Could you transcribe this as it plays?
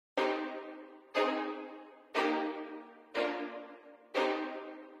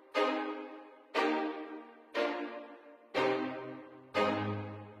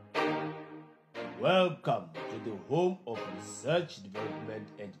Welcome to the home of research, development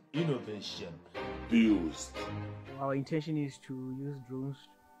and innovation, BOOST. Our intention is to use drones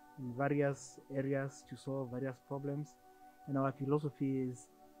in various areas to solve various problems, and our philosophy is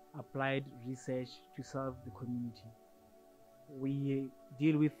applied research to serve the community. We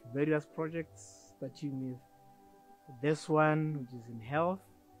deal with various projects, starting with this one, which is in health,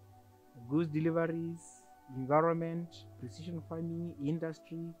 goods deliveries, environment, precision farming,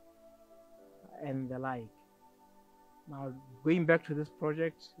 industry, and the like. Now, going back to this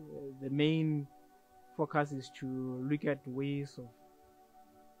project, the main focus is to look at ways of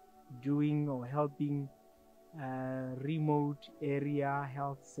doing or helping remote area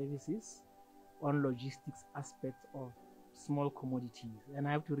health services on logistics aspects of small commodities. And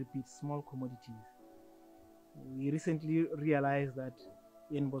I have to repeat, small commodities. We recently realized that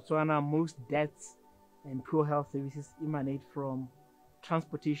in Botswana, most deaths and poor health services emanate from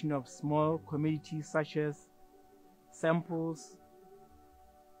transportation of small commodities such as samples,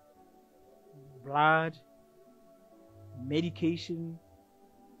 blood, medication,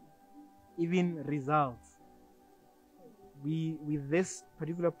 even results. With this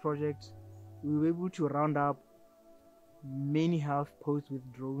particular project, we were able to round up many health posts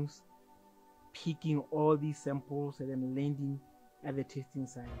with drones, picking all these samples and then landing at the testing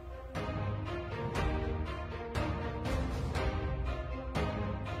site.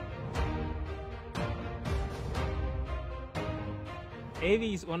 AV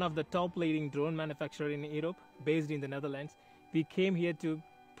is one of the top leading drone manufacturers in Europe, based in the Netherlands. We came here to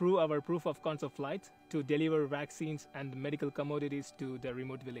prove our proof of concept flight to deliver vaccines and medical commodities to the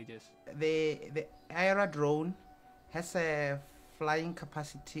remote villages. The Aera drone has a flying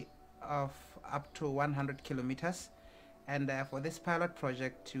capacity of up to 100 kilometers, and for this pilot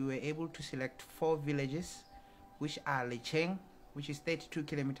project we were able to select 4 villages, which are Lecheng, which is 32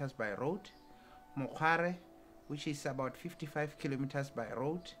 kilometers by road, Mokhare, which is about 55 kilometers by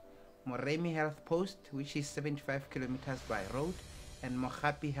road, Moremi Health Post, which is 75 kilometers by road, and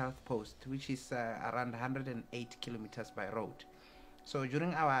Mohapi Health Post, which is around 108 kilometers by road. So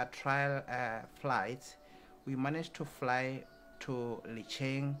during our trial flights, we managed to fly to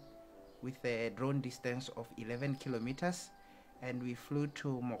Lecheng with a drone distance of 11 kilometers, and we flew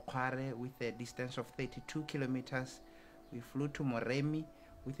to Mokhare with a distance of 32 kilometers. We flew to Moremi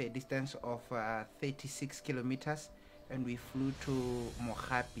with a distance of 36 kilometers, and we flew to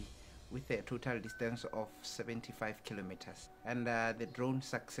Mohapi with a total distance of 75 kilometers. And the drone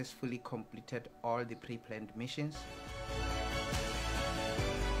successfully completed all the pre-planned missions.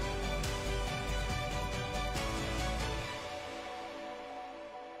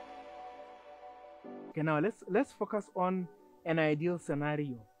 Okay, now let's focus on an ideal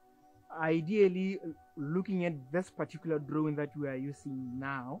scenario. Ideally, looking at this particular drone that we are using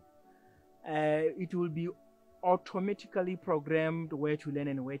now, it will be automatically programmed where to land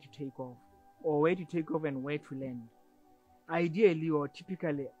and where to take off, or where to take off and where to land. Ideally or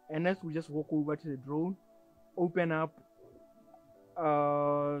typically, NS will just walk over to the drone, open up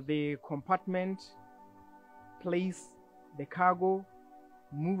the compartment, place the cargo,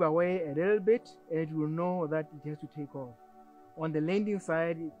 move away a little bit, and it will know that it has to take off. On the landing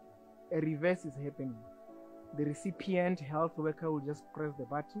side, a reverse is happening. The recipient health worker will just press the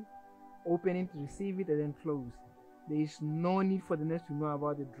button, open it, receive it, and then close. There is no need for the nurse to know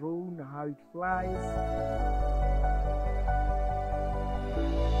about the drone, how it flies.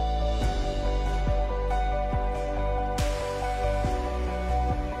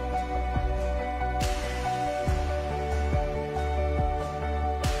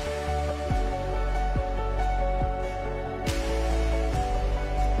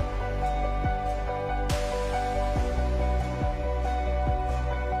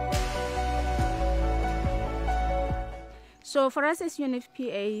 So for us as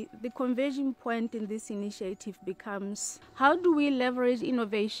UNFPA, the converging point in this initiative becomes how do we leverage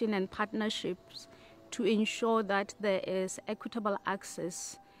innovation and partnerships to ensure that there is equitable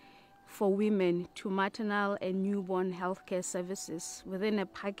access for women to maternal and newborn healthcare services within a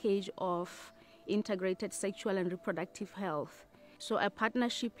package of integrated sexual and reproductive health. So a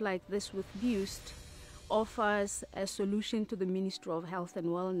partnership like this with BOOST offers a solution to the Ministry of Health and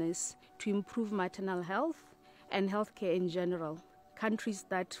Wellness to improve maternal health and healthcare in general. Countries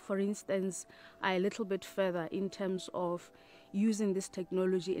that, for instance, are a little bit further in terms of using this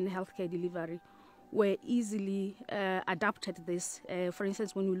technology in healthcare delivery were easily adapted this. For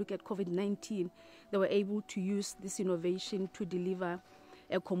instance, when we look at COVID-19, they were able to use this innovation to deliver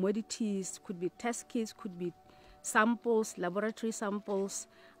commodities, could be test kits, could be samples, laboratory samples,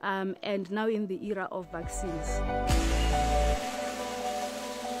 and now in the era of vaccines.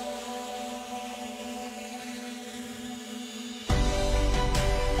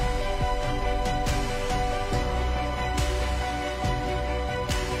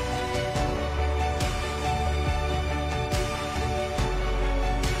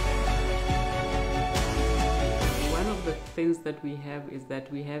 concerns that we have is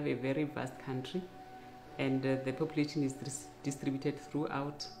that we have a very vast country, and the population is distributed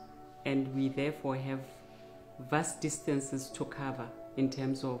throughout, and we therefore have vast distances to cover in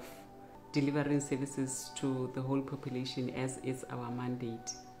terms of delivering services to the whole population, as is our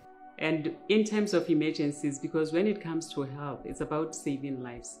mandate. And in terms of emergencies, because when it comes to health, it's about saving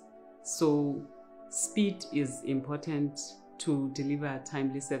lives. So speed is important to deliver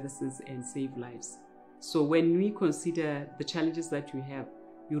timely services and save lives. So when we consider the challenges that we have,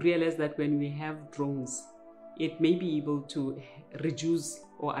 you realize that when we have drones, it may be able to reduce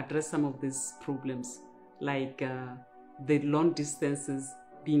or address some of these problems, like the long distances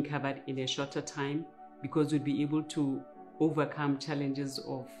being covered in a shorter time, because we'll be able to overcome challenges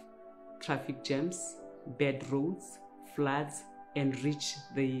of traffic jams, bad roads, floods, and reach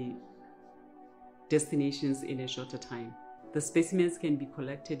the destinations in a shorter time. The specimens can be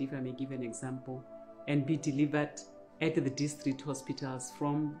collected, if I may give an example, and be delivered at the district hospitals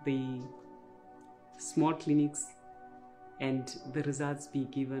from the small clinics, and the results be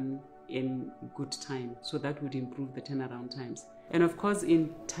given in good time. So that would improve the turnaround times. And of course,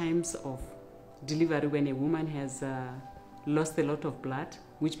 in times of delivery, when a woman has lost a lot of blood,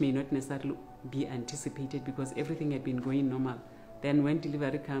 which may not necessarily be anticipated because everything had been going normal, then when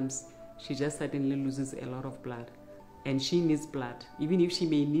delivery comes, she just suddenly loses a lot of blood, and she needs blood. Even if she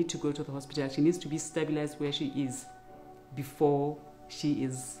may need to go to the hospital, she needs to be stabilized where she is before she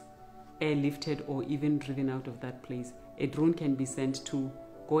is airlifted or even driven out of that place. A drone can be sent to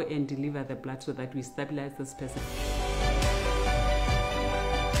go and deliver the blood so that we stabilize this person.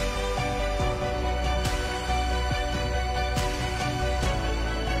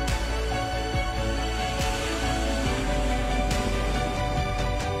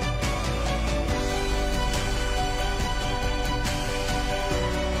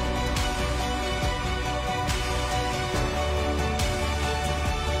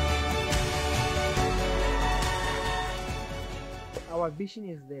 Our vision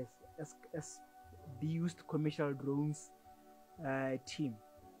is this, as the used commercial drones team.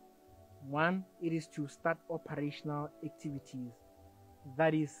 One, it is to start operational activities,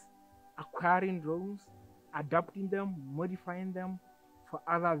 that is acquiring drones, adapting them, modifying them for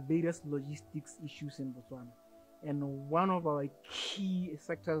other various logistics issues in Botswana. And one of our key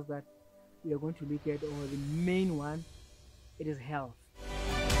sectors that we are going to look at, or the main one, it is health.